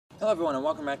Hello everyone and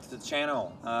welcome back to the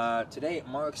channel. Today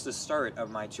marks the start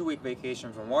of my 2-week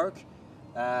vacation from work,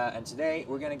 and today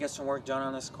we're going to get some work done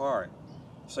on this car.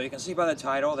 So you can see by the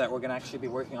title that we're going to actually be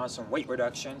working on some weight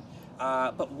reduction.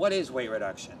 But what is weight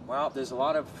reduction? Well, there's a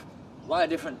lot of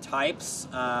different types.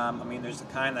 There's the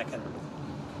kind that can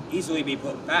easily be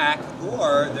put back,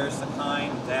 or there's the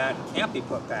kind that can't be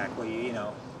put back, where you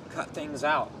cut things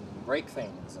out and break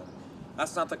things. And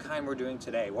that's not the kind we're doing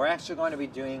today. We're actually going to be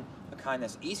doing the kind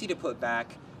that's easy to put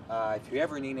back. If you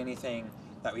ever need anything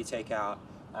that we take out,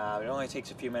 it only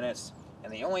takes a few minutes,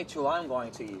 and the only tool I'm going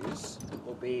to use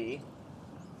will be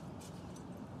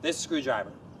this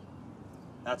screwdriver.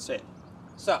 That's it.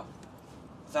 So,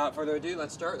 without further ado,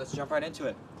 let's jump right into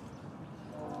it.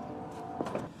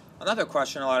 Another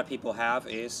question a lot of people have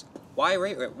is, why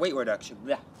weight reduction?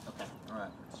 Yeah. Okay, alright,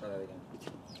 start that again.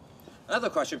 Another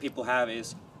question people have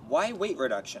is, why weight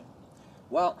reduction?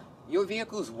 Well, your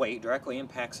vehicle's weight directly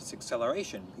impacts its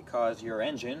acceleration because your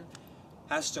engine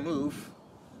has to move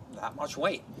that much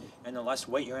weight. And the less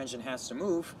weight your engine has to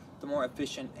move, the more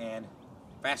efficient and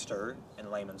faster, in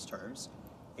layman's terms,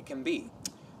 it can be.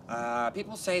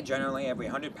 People say generally every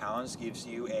 100 pounds gives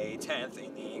you a tenth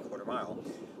in the quarter mile,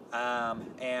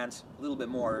 and a little bit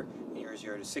more in your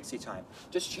 0 to 60 time.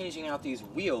 Just changing out these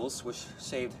wheels, which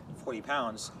saved 40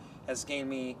 pounds, has gained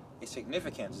me a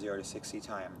significant 0 to 60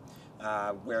 time,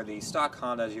 where the stock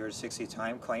Honda 0 to 60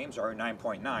 time claims are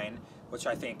 9.9, which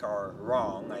I think are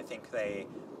wrong. I think they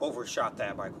overshot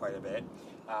that by quite a bit.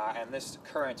 And this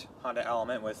current Honda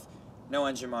Element, with no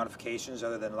engine modifications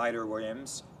other than lighter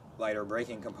rims, lighter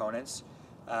braking components,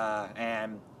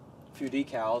 and a few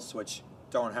decals, which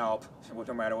don't help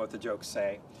no matter what the jokes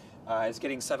say, is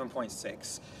getting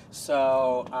 7.6.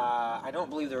 So I don't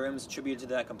believe the rims attributed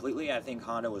to that completely. I think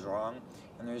Honda was wrong.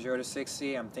 And their 0 to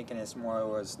 60, I'm thinking it's more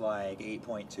was like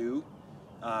 8.2,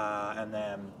 and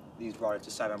then these brought it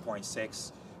to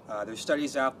 7.6. There's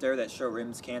studies out there that show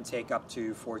rims can take up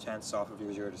to 4/10 off of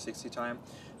your 0 to 60 time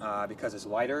because it's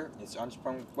lighter, it's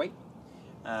unsprung weight,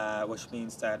 which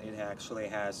means that it actually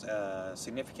has a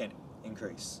significant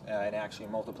increase. It actually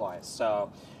multiplies.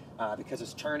 So because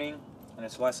it's turning and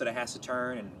it's less that it has to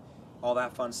turn and all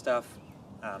that fun stuff,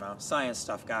 I don't know, science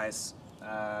stuff, guys.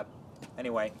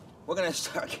 Anyway, we're gonna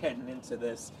start getting into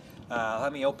this.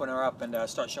 Let me open her up and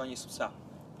start showing you some stuff.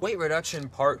 Weight reduction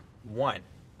part 1.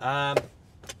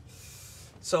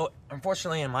 So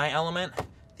unfortunately in my Element,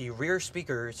 the rear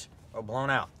speakers are blown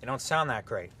out. They don't sound that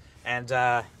great. And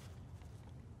there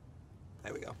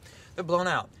we go. They're blown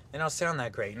out. They don't sound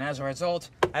that great. And as a result,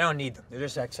 I don't need them. They're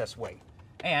just excess weight.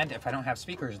 And if I don't have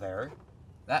speakers there,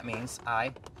 that means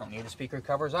I don't need the speaker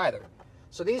covers either.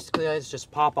 So these guys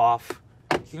just pop off.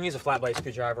 You can use a flat blade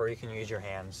screwdriver or you can use your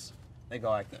hands. They go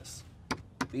like this.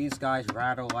 These guys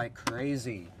rattle like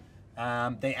crazy.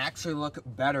 They actually look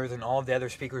better than all of the other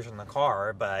speakers in the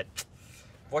car, but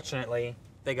fortunately,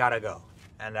 they gotta go.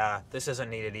 And this isn't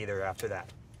needed either after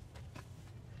that.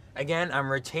 Again, I'm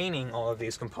retaining all of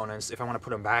these components if I want to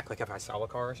put them back, like if I sell a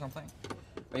car or something.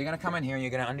 But you're gonna come in here and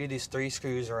you're gonna undo these 3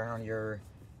 screws around your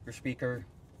speaker.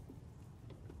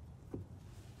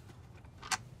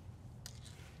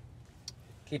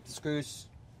 Keep the screws,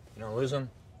 you don't lose them.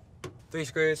 3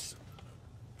 screws.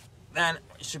 Then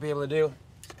what you should be able to do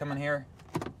is come in here,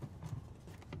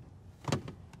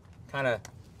 kind of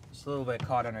just a little bit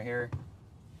caught under here,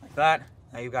 like that.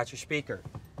 Now you've got your speaker.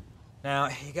 Now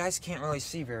you guys can't really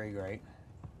see very great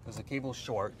because the cable's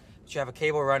short, but you have a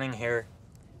cable running here.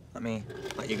 Let me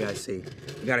let you guys see.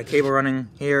 You got a cable running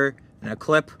here and a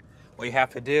clip. What you have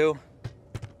to do,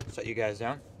 set you guys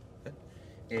down,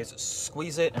 is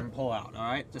squeeze it and pull out. All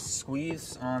right, just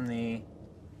squeeze on the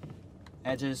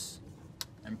edges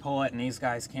and pull it. And these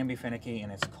guys can be finicky,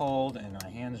 and it's cold, and my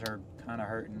hands are kind of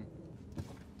hurting.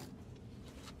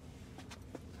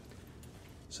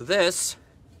 So this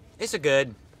is a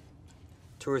good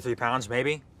 2 or 3 pounds,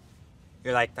 maybe.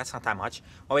 You're like, that's not that much.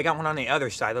 Well, we got one on the other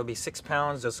side. There'll be 6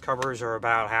 pounds. Those covers are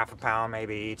about half a pound,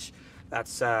 maybe each.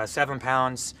 That's 7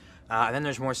 pounds. And then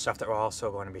there's more stuff that we're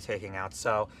also going to be taking out.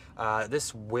 So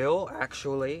this will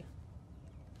actually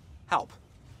help,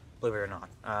 believe it or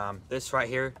not. This right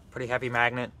here, pretty heavy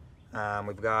magnet.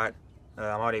 We've got,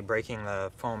 I'm already breaking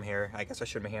the foam here. I guess I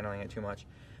shouldn't be handling it too much.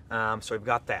 So we've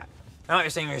got that. Now you're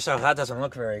saying to yourself, that doesn't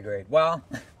look very great. Well,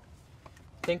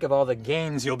 think of all the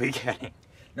gains you'll be getting.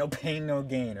 No pain, no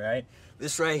gain, right?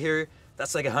 This right here,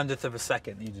 that's like 1/100 of a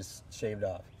second you just shaved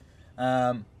off.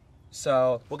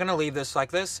 So we're gonna leave this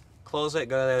like this, close it,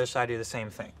 go to the other side, do the same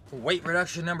thing. Weight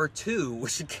reduction number 2,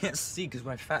 which you can't see because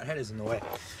my fat head is in the way.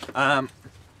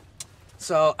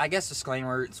 So I guess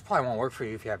disclaimer, it probably won't work for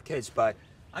you if you have kids, but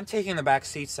I'm taking the back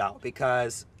seats out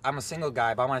because I'm a single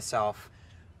guy by myself.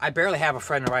 I barely have a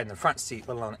friend to ride in the front seat,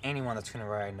 let alone anyone that's going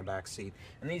to ride in the back seat.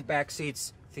 And these back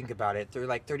seats, think about it, they're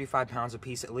like 35 pounds a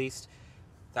piece at least.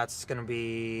 That's going to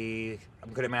be,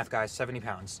 I'm good at math, guys, 70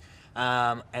 pounds.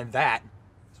 And that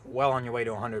is well on your way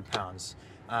to 100 pounds.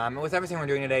 With everything we're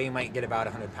doing today, you might get about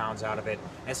 100 pounds out of it.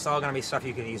 It's all going to be stuff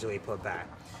you can easily put back.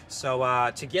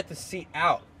 So to get the seat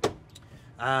out,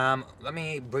 let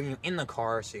me bring you in the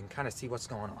car so you can kind of see what's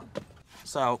going on.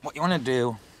 So what you want to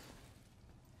do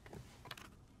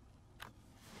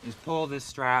is pull this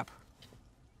strap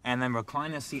and then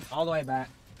recline the seat all the way back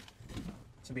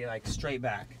to be like straight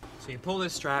back. So you pull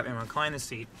this strap and recline the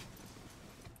seat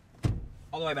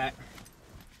all the way back.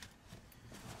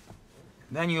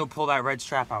 Then you'll pull that red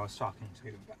strap I was talking to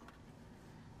you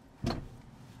about.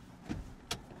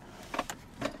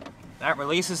 That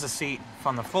releases the seat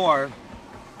from the floor.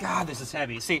 God, this is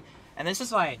heavy. See, and this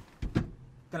is like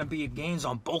gonna be gains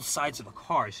on both sides of the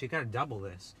car, so you gotta double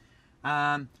this.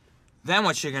 Then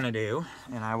what you're gonna do,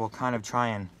 and I will kind of try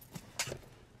and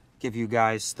give you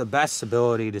guys the best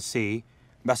ability to see,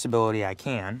 best ability I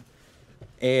can,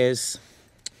 is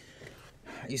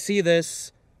you see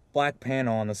this black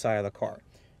panel on the side of the car.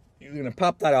 You're gonna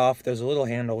pop that off. There's a little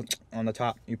handle on the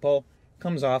top. You pull,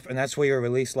 comes off, and that's where your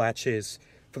release latch is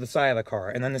for the side of the car,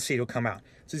 and then the seat will come out.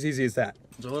 It's as easy as that.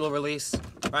 There's a little release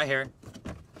right here.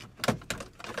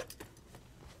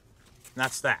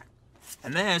 That's that.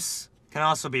 And this can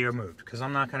also be removed because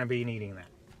I'm not going to be needing that.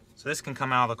 So this can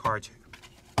come out of the car too.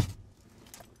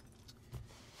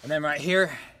 And then right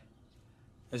here,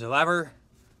 there's a lever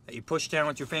that you push down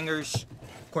with your fingers.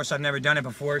 Of course, I've never done it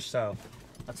before, so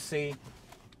let's see.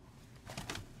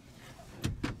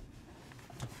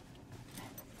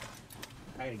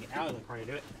 I gotta get out of the car to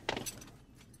do it.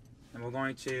 And we're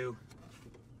going to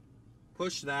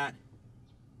push that.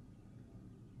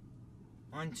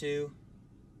 1, 2,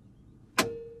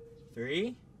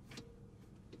 3.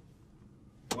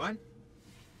 1.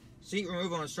 Seat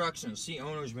removal instructions. Seat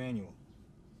owner's manual.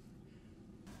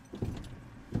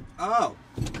 Oh,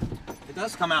 it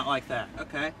does come out like that.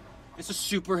 Okay, this is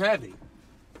super heavy,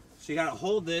 so you gotta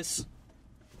hold this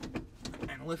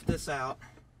and lift this out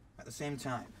at the same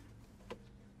time.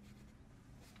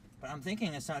 But I'm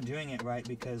thinking it's not doing it right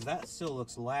because that still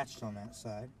looks latched on that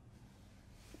side.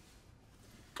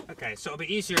 Okay, so it'd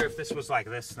be easier if this was like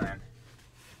this then.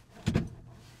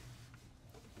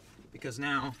 Because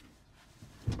now,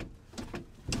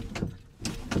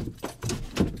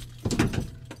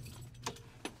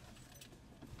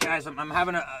 guys, I'm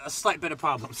having a slight bit of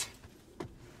problems.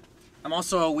 I'm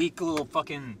also a weak little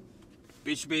fucking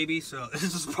bitch baby, so this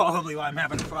is probably why I'm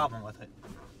having a problem with it.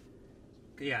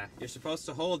 Yeah, you're supposed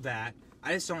to hold that.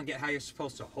 I just don't get how you're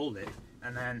supposed to hold it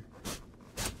and then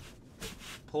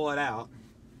pull it out.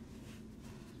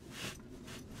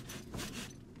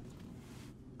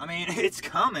 I mean, it's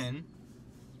coming.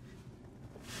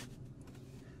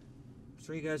 I'm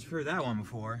sure you guys have heard that one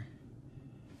before.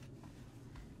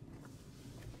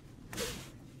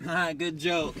 Ah, good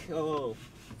joke. Oh,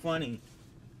 funny.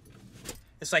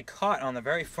 It's like caught on the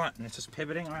very front and it's just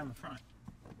pivoting around the front.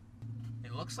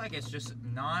 It looks like it's just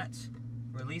not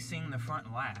releasing the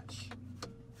front latch,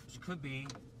 which could be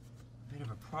a bit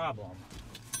of a problem.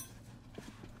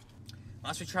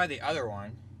 Unless we try the other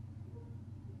one,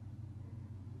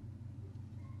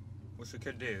 which we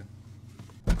could do.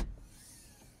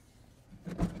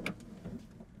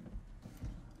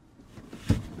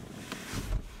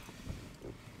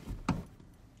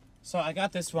 So I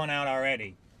got this one out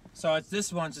already. So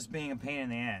this one's just being a pain in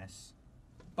the ass.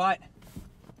 But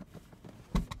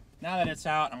now that it's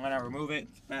out, I'm gonna remove it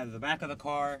out of the back of the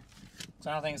car.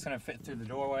 So I don't think it's gonna fit through the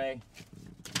doorway.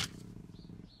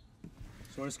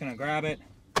 So we're just gonna grab it,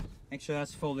 make sure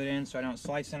that's folded in so I don't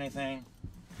slice anything.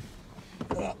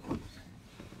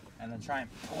 And then try and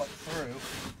pull it through.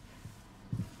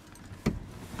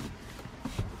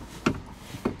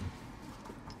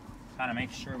 Kind of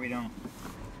make sure we don't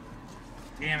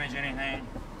damage anything.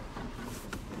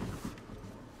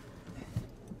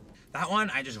 That one,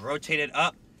 I just rotated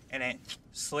up and it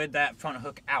slid that front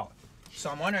hook out. So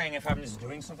I'm wondering if I'm just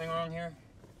doing something wrong here.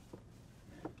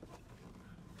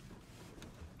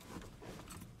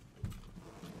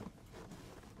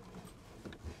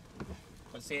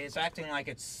 But see, it's acting like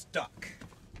it's stuck.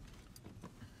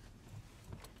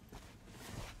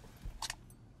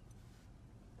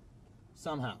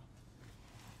 Somehow.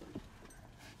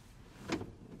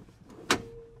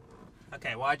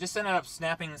 Okay, well I just ended up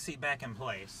snapping the seat back in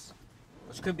place,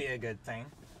 which could be a good thing.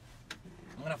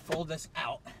 I'm gonna fold this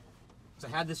out,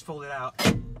 because I had this folded out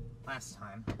last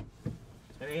time.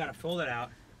 So you gotta fold it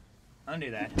out,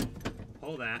 undo that,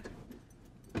 pull that,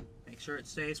 make sure it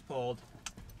stays pulled,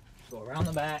 go around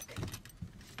the back,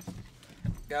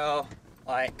 go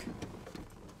like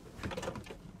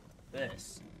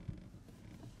this.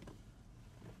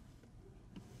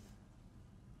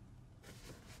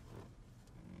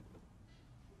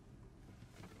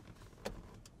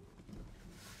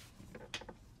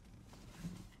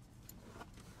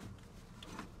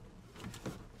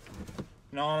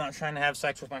 No, I'm not trying to have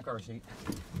sex with my car seat.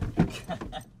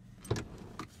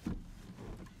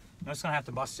 I'm just gonna have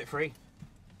to bust it free.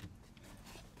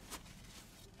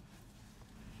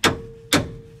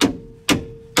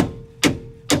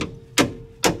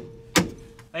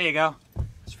 There you go.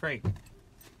 It's free.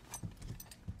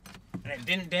 And it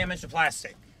didn't damage the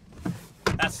plastic.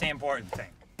 That's the important thing.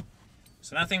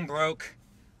 So nothing broke.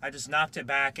 I just knocked it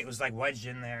back. It was like wedged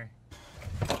in there.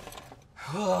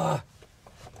 Oh,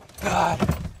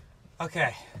 God.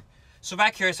 Okay. So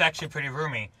back here it's actually pretty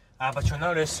roomy. But you'll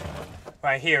notice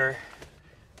right here,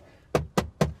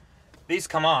 these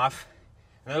come off.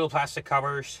 The little plastic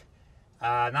covers,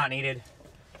 not needed.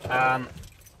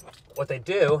 What they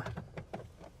do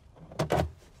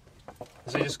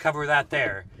is they just cover that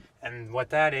there. And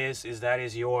what that is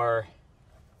your,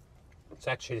 it's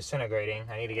actually disintegrating.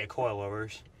 I need to get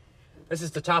coilovers. This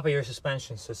is the top of your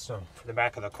suspension system for the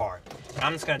back of the car. And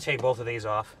I'm just gonna take both of these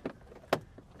off.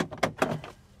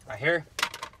 Right here.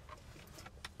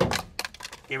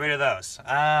 Get rid of those.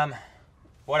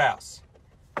 What else?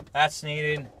 That's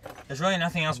needed. There's really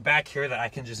nothing else back here that I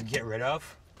can just get rid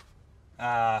of.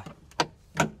 I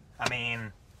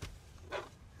mean,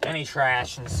 any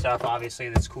trash and stuff, obviously,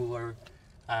 that's cooler.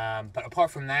 But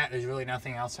apart from that, there's really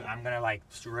nothing else that I'm gonna like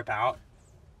rip out,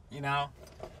 you know?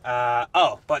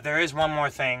 Oh, but there is one more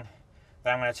thing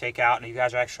that I'm gonna take out, and you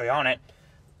guys are actually on it.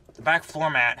 The back floor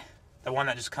mat, the one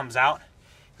that just comes out,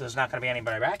 because there's not gonna be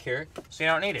anybody back here, so you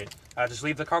don't need it. Just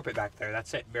leave the carpet back there,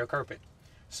 that's it, bare carpet.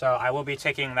 So I will be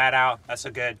taking that out. That's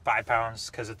a good 5 pounds,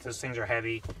 because those things are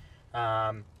heavy.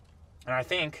 And I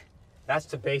think that's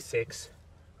the basics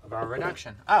of our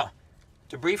reduction. Oh,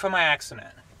 debris from my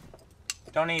accident.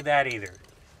 Don't need that either.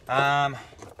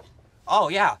 Oh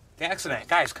yeah, the accident.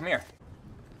 Guys, come here.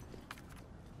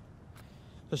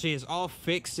 So she is all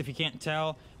fixed, if you can't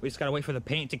tell. We just gotta wait for the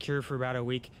paint to cure for about a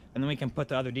week, and then we can put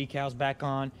the other decals back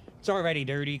on. It's already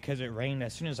dirty because it rained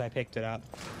as soon as I picked it up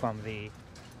from the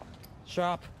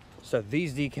shop. So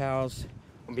these decals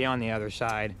will be on the other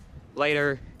side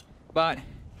later, but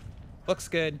looks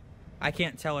good. I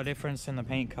can't tell a difference in the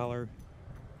paint color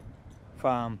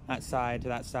from that side to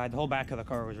that side. The whole back of the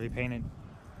car was repainted.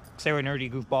 They were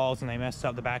nerdy goofballs and they messed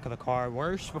up the back of the car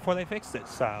worse before they fixed it,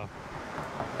 so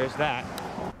there's that.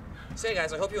 So hey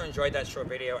guys, I hope you enjoyed that short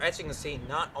video. As you can see,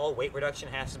 not all weight reduction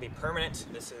has to be permanent.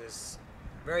 This is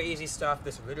very easy stuff.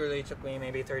 This literally took me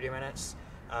maybe 30 minutes,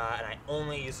 and I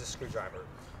only used a screwdriver.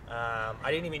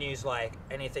 I didn't even use like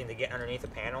anything to get underneath the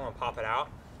panel and pop it out.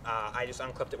 I just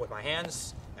unclipped it with my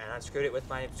hands and unscrewed it with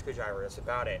my screwdriver. That's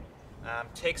about it.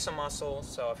 Take some muscle,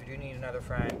 so if you do need another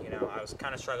friend, you know, I was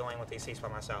kind of struggling with these seats by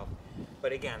myself.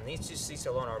 But again, these two seats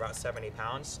alone are about 70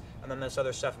 pounds, and then this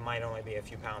other stuff might only be a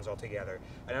few pounds altogether.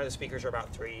 I know the speakers are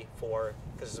about 3, 4,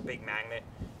 because it's a big magnet.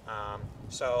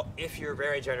 So if you're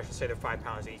very generous and say they're 5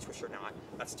 pounds each, which you're not,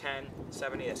 that's 10,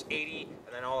 70, that's 80,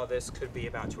 and then all of this could be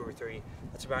about 2 or 3.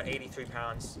 That's about 83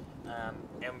 pounds,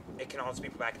 and it can also be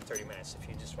put back in 30 minutes if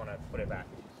you just want to put it back.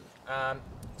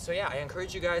 So yeah, I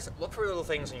encourage you guys, look for little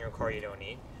things in your car you don't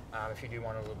need, if you do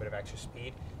want a little bit of extra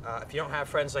speed. If you don't have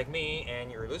friends like me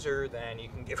and you're a loser, then you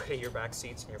can get rid of your back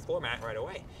seats and your floor mat right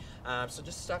away. So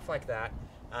just stuff like that.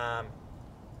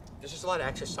 There's just a lot of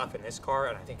extra stuff in this car,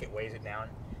 and I think it weighs it down.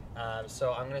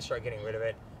 So I'm going to start getting rid of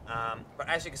it. But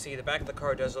as you can see, the back of the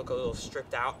car does look a little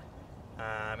stripped out.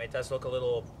 It does look a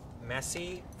little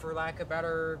messy, for lack of a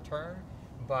better term.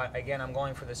 But again, I'm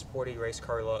going for the sporty race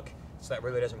car look, so that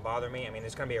really doesn't bother me. I mean,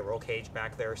 there's going to be a roll cage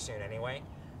back there soon anyway.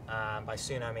 By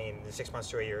soon, I mean 6 months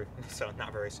to a year, so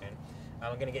not very soon.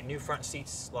 I'm going to get new front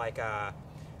seats, like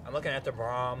I'm looking at the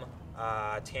Brom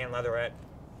tan leatherette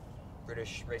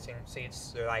British racing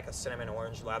seats. They're like a cinnamon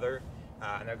orange leather,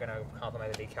 and they're going to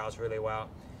complement the decals really well.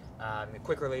 The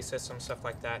quick release system, stuff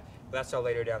like that. But that's all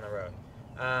later down the road.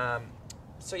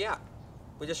 So yeah,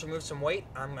 we just removed some weight.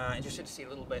 I'm interested to see a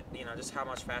little bit, you know, just how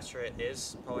much faster it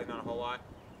is. Probably not a whole lot.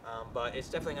 But it's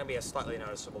definitely going to be a slightly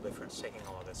noticeable difference taking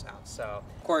all of this out. So,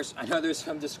 of course, I know there's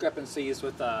some discrepancies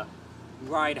with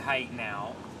ride height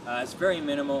now. It's very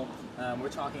minimal. We're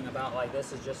talking about like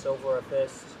this is just over a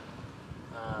fist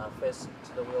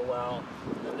to the wheel well.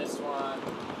 And this one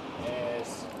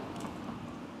is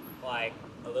like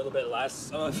a little bit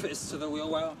less of a fist to the wheel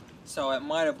well. So it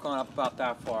might have gone up about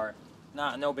that far.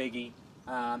 No biggie.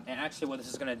 And actually what this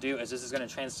is going to do is this is going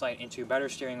to translate into better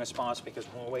steering response because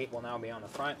more weight will now be on the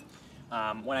front.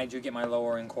 When I do get my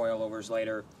lowering coilovers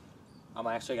later, I'm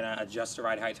actually going to adjust the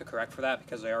ride height to correct for that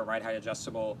because they are ride height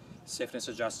adjustable, stiffness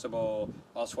adjustable,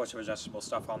 all sorts of adjustable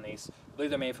stuff on these. I believe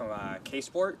they're made from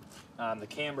K-Sport. The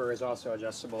camber is also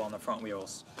adjustable on the front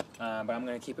wheels, but I'm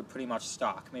going to keep it pretty much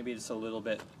stock. Maybe just a little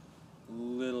bit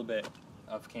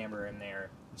of camber in there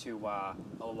to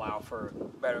allow for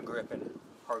better grip in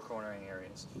hard cornering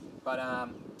areas. But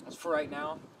as for right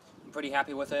now, I'm pretty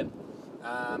happy with it.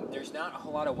 There's not a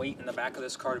whole lot of weight in the back of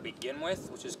this car to begin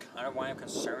with, which is kind of why I'm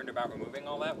concerned about removing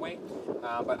all that weight.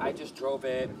 But I just drove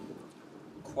it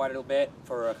quite a little bit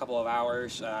for a couple of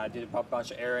hours. I did a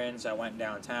bunch of errands. I went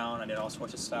downtown. I did all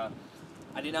sorts of stuff.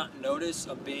 I did not notice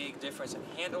a big difference in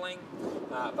handling,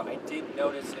 but I did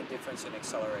notice a difference in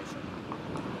acceleration.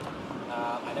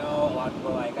 I know a lot of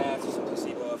people are like, it's just a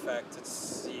placebo effect.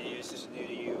 It's just new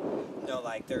to you. No,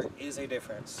 like there is a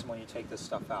difference when you take this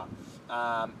stuff out.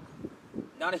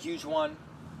 Not a huge one.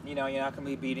 You know, you're not going to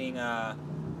be beating, you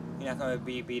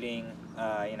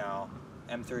know,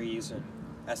 M3s and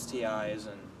STIs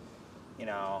and, you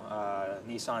know,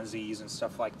 Nissan Zs and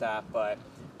stuff like that. But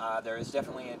there is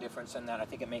definitely a difference in that. I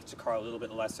think it makes the car a little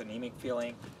bit less anemic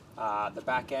feeling. The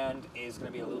back end is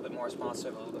going to be a little bit more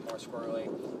responsive, a little bit more squirrely.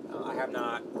 I have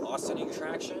not lost any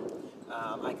traction.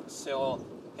 I can still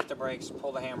hit the brakes,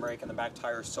 pull the handbrake, and the back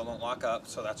tires still don't lock up,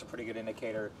 so that's a pretty good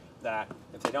indicator that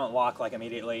if they don't lock like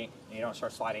immediately and you don't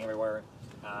start sliding everywhere,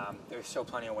 there's still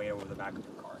plenty of weight over the back of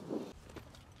your car.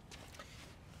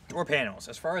 Door panels.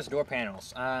 As far as door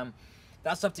panels,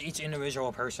 that's up to each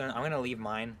individual person. I'm going to leave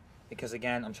mine because,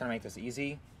 again, I'm trying to make this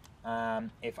easy.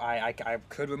 If I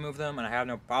could remove them and I have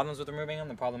no problems with removing them,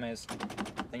 the problem is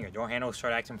then your door handles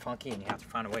start acting funky and you have to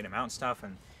find a way to mount stuff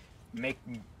and make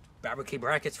fabricate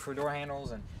brackets for door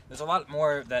handles, and there's a lot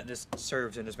more that this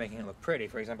serves in just making it look pretty.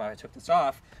 For example, if I took this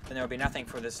off, then there would be nothing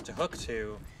for this to hook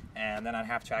to, and then I'd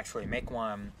have to actually make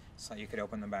one so you could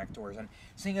open the back doors. And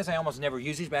seeing as I almost never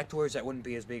use these back doors, that wouldn't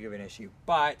be as big of an issue.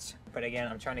 But again,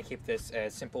 I'm trying to keep this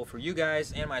as simple for you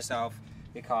guys and myself,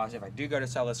 because if I do go to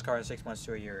sell this car in 6 months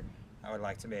to a year, I would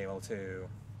like to be able to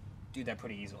do that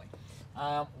pretty easily.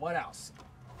 What else?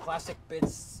 Plastic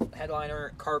bits,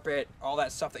 headliner, carpet, all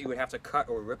that stuff that you would have to cut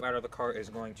or rip out of the car is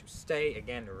going to stay.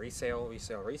 Again, resale.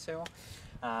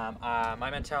 My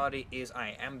mentality is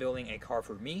I am building a car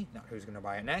for me, not who's going to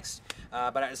buy it next.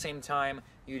 But at the same time,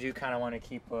 you do kind of want to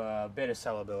keep a bit of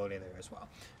sellability there as well.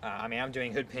 I mean, I'm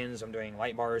doing hood pins, I'm doing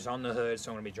light bars on the hood, so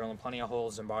I'm going to be drilling plenty of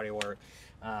holes in bodywork,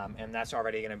 and that's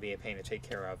already going to be a pain to take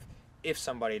care of if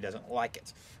somebody doesn't like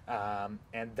it.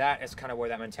 And that is kind of where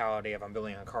that mentality of I'm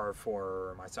building a car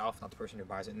for myself, not the person who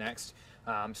buys it next.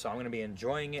 So I'm going to be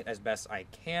enjoying it as best I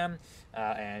can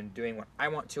and doing what I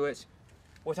want to it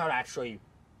without actually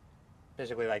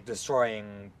basically like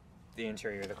destroying the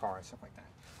interior of the car and stuff like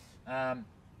that.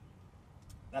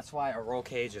 That's why a roll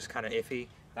cage is kind of iffy.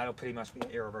 That'll pretty much be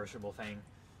an irreversible thing.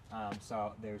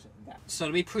 So there's that. So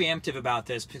to be preemptive about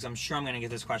this, because I'm sure I'm going to get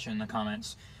this question in the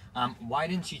comments, why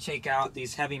didn't you take out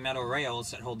these heavy metal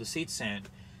rails that hold the seats in?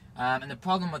 And the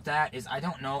problem with that is I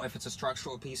don't know if it's a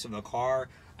structural piece of the car.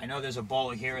 I know there's a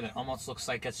bolt here that almost looks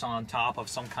like it's on top of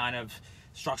some kind of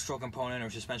structural component or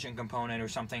suspension component or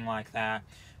something like that.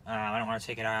 I don't want to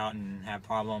take it out and have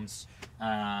problems.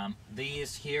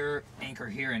 These here anchor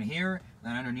here and here.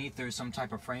 Then underneath there's some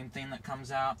type of frame thing that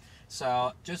comes out.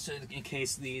 So just in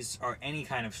case these are any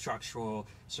kind of structural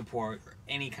support or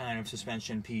any kind of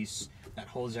suspension piece that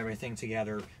holds everything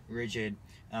together rigid,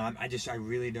 I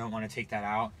really don't want to take that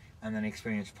out and then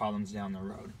experience problems down the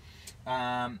road.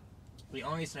 The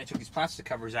only reason I took these plastic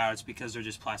covers out is because they're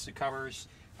just plastic covers.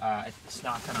 It's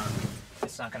not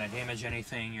gonna damage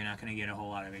anything. You're not gonna get a whole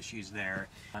lot of issues there.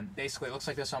 Basically, it looks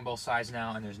like this on both sides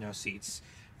now, and there's no seats.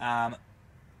 I'm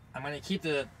gonna keep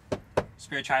the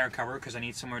spare tire cover because I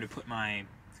need somewhere to put my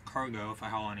cargo if I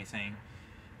haul anything.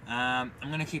 I'm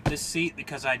gonna keep this seat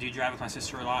because I do drive with my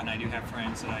sister a lot, and I do have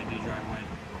friends that I do drive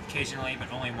with occasionally,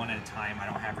 but only one at a time. I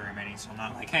don't have very many, so I'm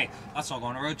not like, hey, let's all go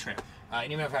on a road trip.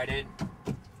 And even if I did,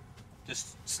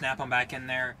 just snap them back in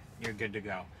there, you're good to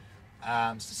go.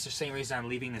 It's the same reason I'm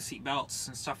leaving the seat belts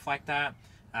and stuff like that.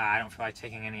 I don't feel like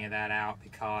taking any of that out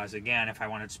because, again, if I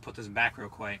want to just put this back real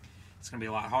quick, it's going to be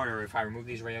a lot harder if I remove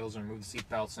these rails and remove the seat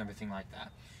belts and everything like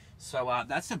that. So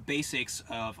that's the basics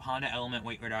of Honda Element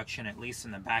weight reduction, at least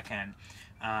in the back end.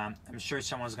 I'm sure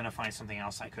someone's going to find something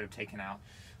else I could have taken out.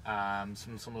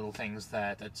 Some little things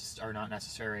that just are not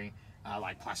necessary,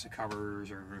 like plastic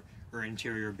covers or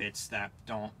interior bits that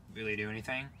don't really do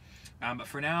anything. But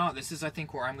for now, this is, I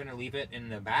think, where I'm going to leave it in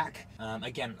the back.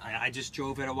 Again, I just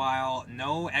drove it a while.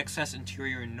 No excess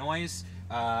interior noise,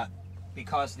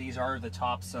 because these are the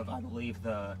tops of, I believe,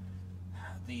 the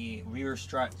rear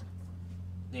strut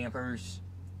dampers.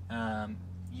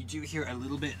 You do hear a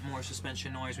little bit more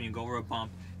suspension noise when you go over a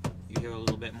bump. You hear a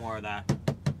little bit more of that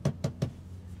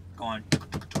going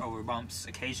over bumps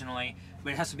occasionally,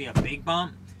 but it has to be a big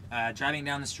bump. Driving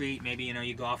down the street, maybe, you know,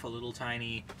 you go off a little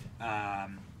tiny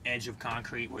edge of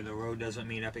concrete where the road doesn't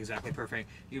meet up exactly perfect,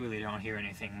 you really don't hear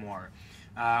anything more.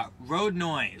 Road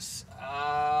noise,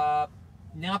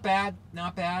 not bad,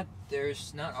 not bad.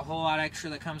 There's not a whole lot extra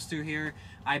that comes through here.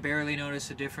 I barely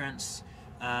notice a difference.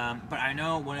 But I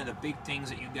know one of the big things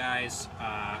that you guys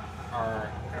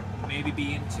are maybe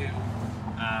be into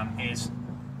is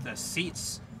the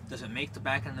seats. Does it make the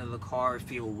back end of the car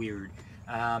feel weird?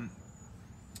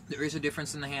 There is a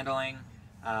difference in the handling.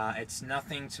 It's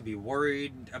nothing to be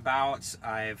worried about.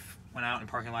 I've went out in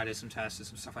the parking lot, did some tests, did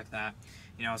some stuff like that.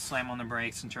 You know, slam on the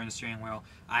brakes and turn the steering wheel.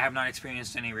 I have not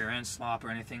experienced any rear end slop or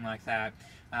anything like that.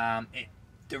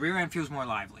 The rear end feels more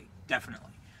lively,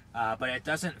 definitely. But it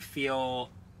doesn't feel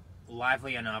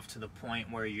lively enough to the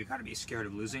point where you gotta be scared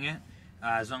of losing it.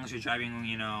 As long as you're driving,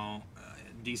 you know,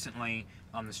 decently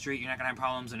on the street, you're not gonna have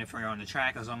problems. And if you're on the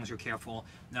track, as long as you're careful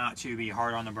not to be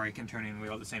hard on the brake and turning the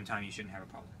wheel at the same time, you shouldn't have a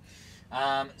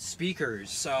problem. Speakers.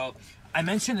 So I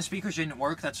mentioned the speakers didn't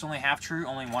work. That's only half true.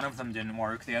 Only one of them didn't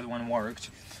work. The other one worked.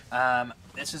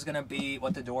 This is gonna be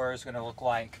what the door is gonna look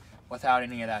like without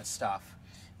any of that stuff.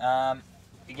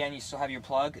 Again, you still have your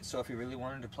plug, so if you really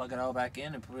wanted to plug it all back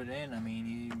in and put it in, I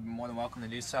mean, you're more than welcome to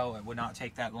do so. It would not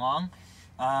take that long.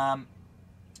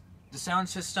 The sound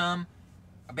system,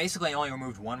 I basically only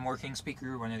removed one working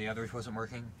speaker, one of the others wasn't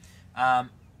working.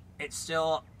 It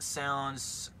still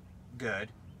sounds good.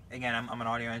 Again, I'm an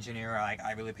audio engineer.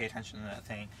 I really pay attention to that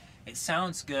thing. It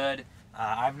sounds good.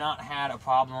 I've not had a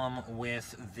problem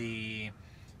with the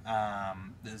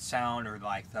sound or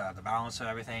like the balance of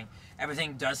everything.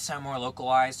 Everything does sound more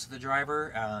localized to the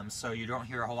driver, so you don't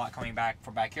hear a whole lot coming back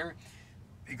from back here,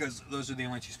 because those are the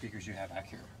only two speakers you have back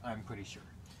here, I'm pretty sure.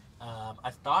 I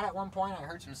thought at one point I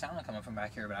heard some sound coming from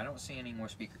back here, but I don't see any more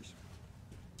speakers.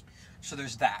 So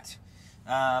there's that.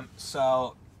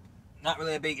 So not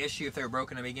really a big issue if they were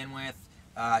broken to begin with.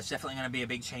 It's definitely going to be a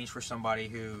big change for somebody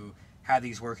who had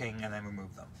these working and then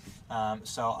removed them.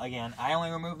 So again, I only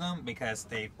removed them because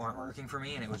they weren't working for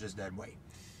me and it was just dead weight.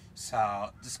 So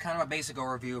just kind of a basic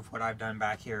overview of what I've done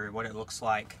back here, what it looks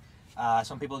like.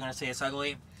 Some people are going to say it's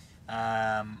ugly.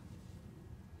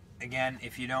 Again,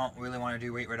 if you don't really want to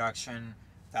do weight reduction,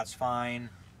 that's fine.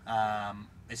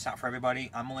 It's not for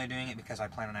everybody. I'm only doing it because I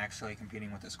plan on actually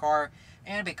competing with this car,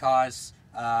 and because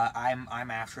I'm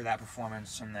after that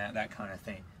performance and that kind of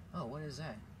thing. Oh, what is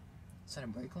that? Is that a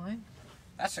brake line?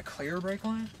 That's a clear brake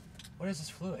line? What is this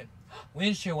fluid?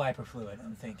 Windshield wiper fluid,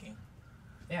 I'm thinking.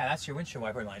 Yeah, that's your windshield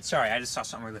wiper line. Sorry, I just saw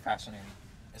something really fascinating.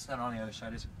 It's not on the other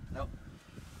side, is it? Nope.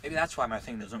 Maybe that's why my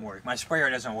thing doesn't work. My sprayer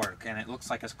doesn't work, and it looks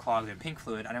like it's clogged in pink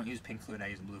fluid. I don't use pink fluid, I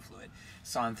use blue fluid.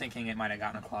 So I'm thinking it might have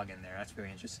gotten a clog in there. That's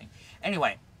very interesting.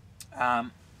 Anyway,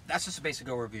 that's just a basic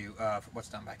overview of what's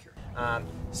done back here.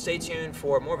 Stay tuned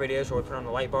for more videos where we put on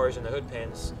the light bars and the hood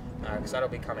pins, because that'll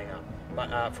be coming up.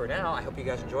 But for now, I hope you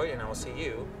guys enjoyed, and I will see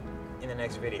you in the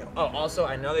next video. Oh, also,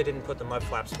 I know they didn't put the mud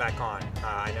flaps back on.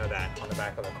 I know that, on the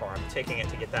back of the car. I'm taking it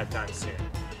to get that done soon.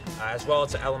 As well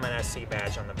as the Element SC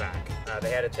badge on the back. They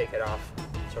had to take it off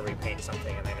to repaint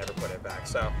something, and they never put it back.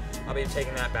 So I'll be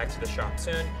taking that back to the shop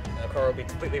soon. The car will be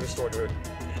completely restored to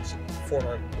its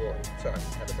former glory. Sorry,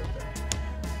 happy birthday.